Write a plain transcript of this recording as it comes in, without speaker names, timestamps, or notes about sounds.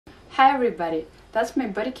Hi everybody, that's my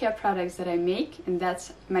body care products that I make, and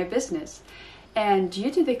that's my business. And due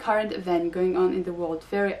to the current event going on in the world,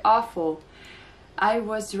 very awful, I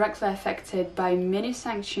was directly affected by many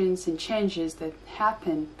sanctions and changes that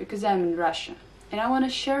happened because I'm in Russia. And I want to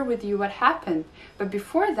share with you what happened. But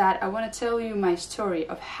before that, I want to tell you my story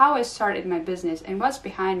of how I started my business and what's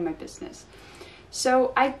behind my business.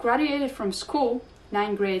 So I graduated from school,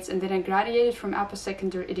 9 grades, and then I graduated from upper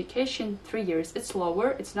secondary education, 3 years. It's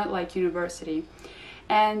lower, it's not like university.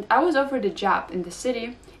 And I was offered a job in the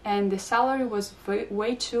city, and the salary was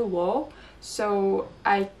way too low, so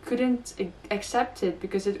I couldn't accept it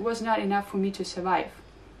because it was not enough for me to survive.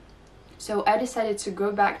 So I decided to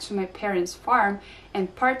go back to my parents' farm,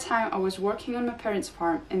 and part-time I was working on my parents'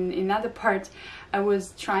 farm, and in another part I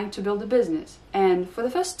was trying to build a business. And for the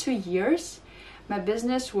first 2 years, my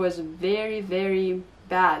business was very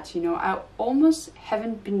bad. I almost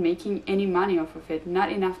haven't been making any money off of it,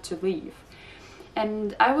 not enough to live.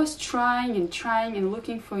 And I was trying and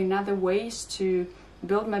looking for another ways to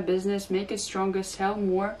build my business, make it stronger, sell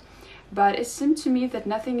more, but it seemed to me that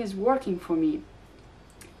nothing is working for me.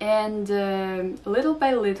 And little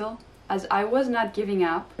by little, as I was not giving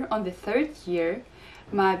up, on the 3rd year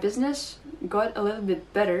my business got a little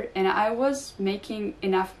bit better, and I was making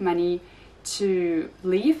enough money to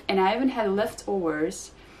live, and I even had leftovers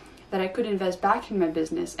that I could invest back in my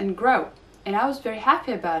business and grow, and I was very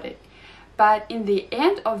happy about it. But in the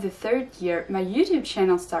end of the 3rd year, my YouTube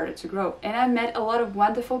channel started to grow, and I met a lot of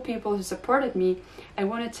wonderful people who supported me. I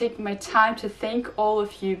want to take my time to thank all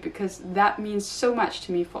of you because that means so much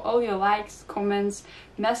to me, for all your likes, comments,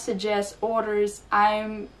 messages, orders.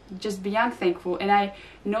 I'm just beyond thankful, and I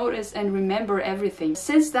notice and remember everything.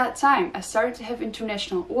 Since that time, I started to have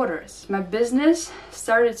international orders. My business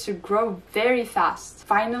started to grow very fast.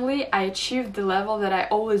 Finally, I achieved the level that I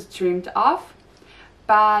always dreamed of.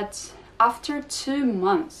 But after 2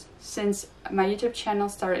 months since my YouTube channel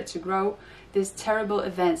started to grow, these terrible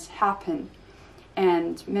events happened,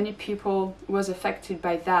 and many people was affected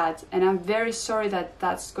by that, and I'm very sorry that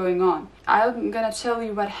that's going on. I'm gonna tell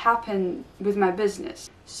you what happened with my business.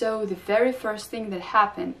 So the very first thing that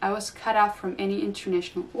happened, I was cut off from any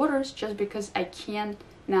international orders just because I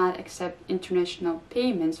cannot accept international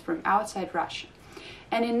payments from outside Russia.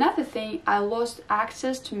 And another thing, I lost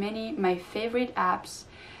access to many my favorite apps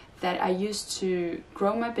that I used to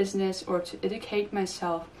grow my business or to educate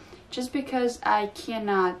myself, just because I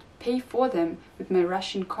cannot pay for them with my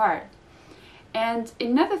Russian card. And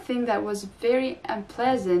another thing that was very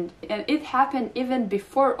unpleasant, and it happened even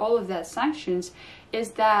before all of that sanctions,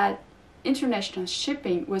 is that international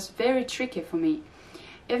shipping was very tricky for me.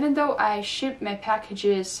 Even though I shipped my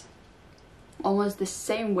packages almost the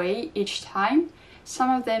same way each time,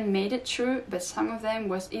 some of them made it through, but some of them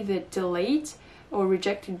was either delayed or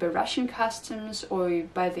rejected by Russian customs or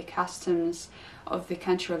by the customs of the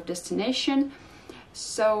country of destination.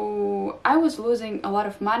 So I was losing a lot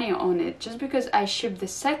of money on it just because I shipped the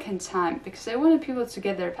second time, because I wanted people to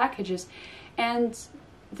get their packages. And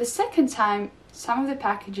the second time, some of the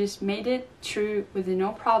packages made it through with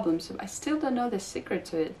no problem, so I still don't know the secret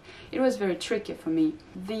to it. It was very tricky for me.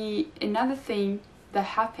 Another thing that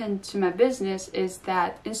happened to my business is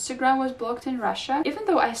that Instagram was blocked in Russia. Even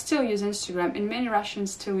though I still use Instagram, and many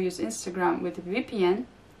Russians still use Instagram with VPN,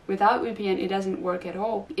 without VPN it doesn't work at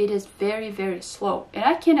all. It is very slow, and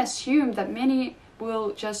I can assume that many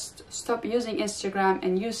will just stop using Instagram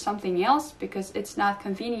and use something else because it's not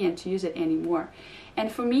convenient to use it anymore. And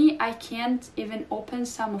for me, I can't even open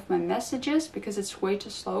some of my messages because it's way too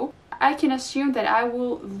slow. I can assume that I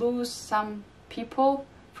will lose some people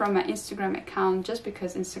from my Instagram account just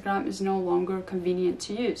because Instagram is no longer convenient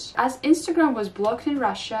to use. As Instagram was blocked in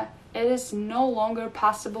Russia, it is no longer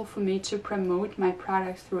possible for me to promote my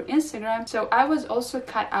products through Instagram, so I was also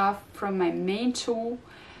cut off from my main tool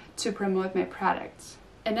to promote my products.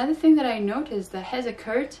 Another thing that I noticed that has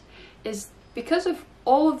occurred is because of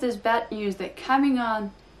all of this bad news that coming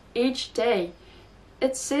on each day,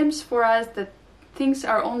 it seems for us that things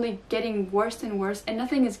are only getting worse and worse and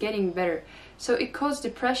nothing is getting better. So it caused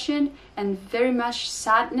depression and very much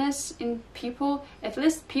sadness in people. At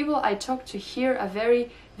least people I talk to here are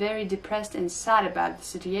very depressed and sad about the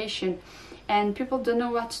situation. And people don't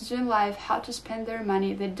know what to do in life, how to spend their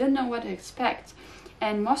money. They don't know what to expect.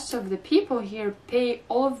 And most of the people here pay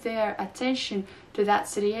all of their attention to that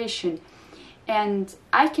situation. And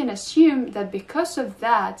I can assume that because of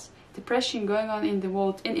that depression going on in the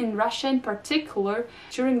world, and in Russia in particular,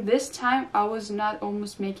 during this time I was not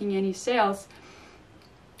almost making any sales.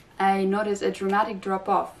 I noticed a dramatic drop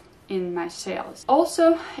off in my sales.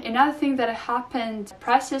 Also, another thing that happened,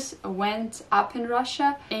 prices went up in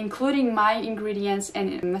Russia, including my ingredients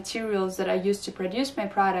and materials that I use to produce my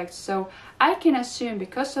products. So I can assume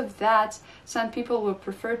because of that, some people will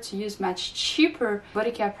prefer to use much cheaper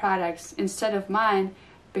body care products instead of mine,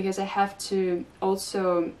 because I have to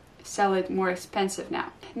also sell it more expensive now.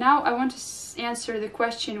 Now I want to answer the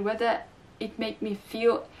question whether it made me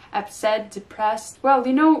feel upset, depressed. Well,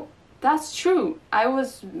 you know, that's true. I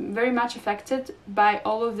was very much affected by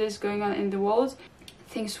all of this going on in the world.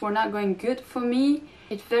 Things were not going good for me.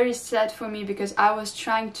 It's very sad for me because I was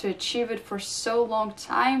trying to achieve it for so long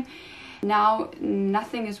time. Now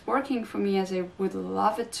nothing is working for me as I would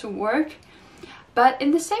love it to work. But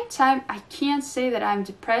in the same time, I can't say that I'm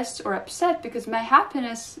depressed or upset, because my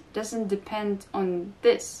happiness doesn't depend on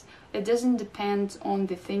this. It doesn't depend on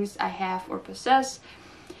the things I have or possess.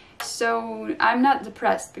 So I'm not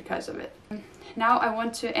depressed because of it. Now I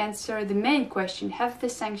want to answer the main question: have the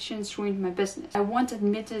sanctions ruined my business? I won't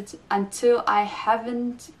admit it until I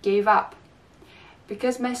haven't gave up,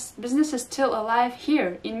 because my business is still alive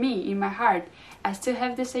here in me, in my heart. I still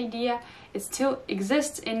have this idea, it still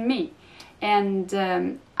exists in me, and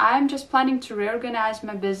I'm just planning to reorganize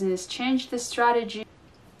my business, change the strategy,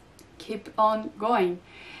 keep on going.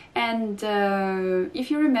 And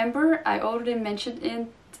if you remember, I already mentioned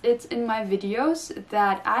it in my videos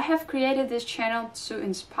that I have created this channel to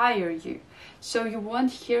inspire you, so you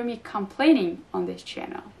won't hear me complaining on this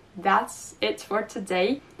channel. That's it for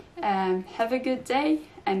today. Have a good day,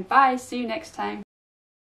 and bye, see you next time.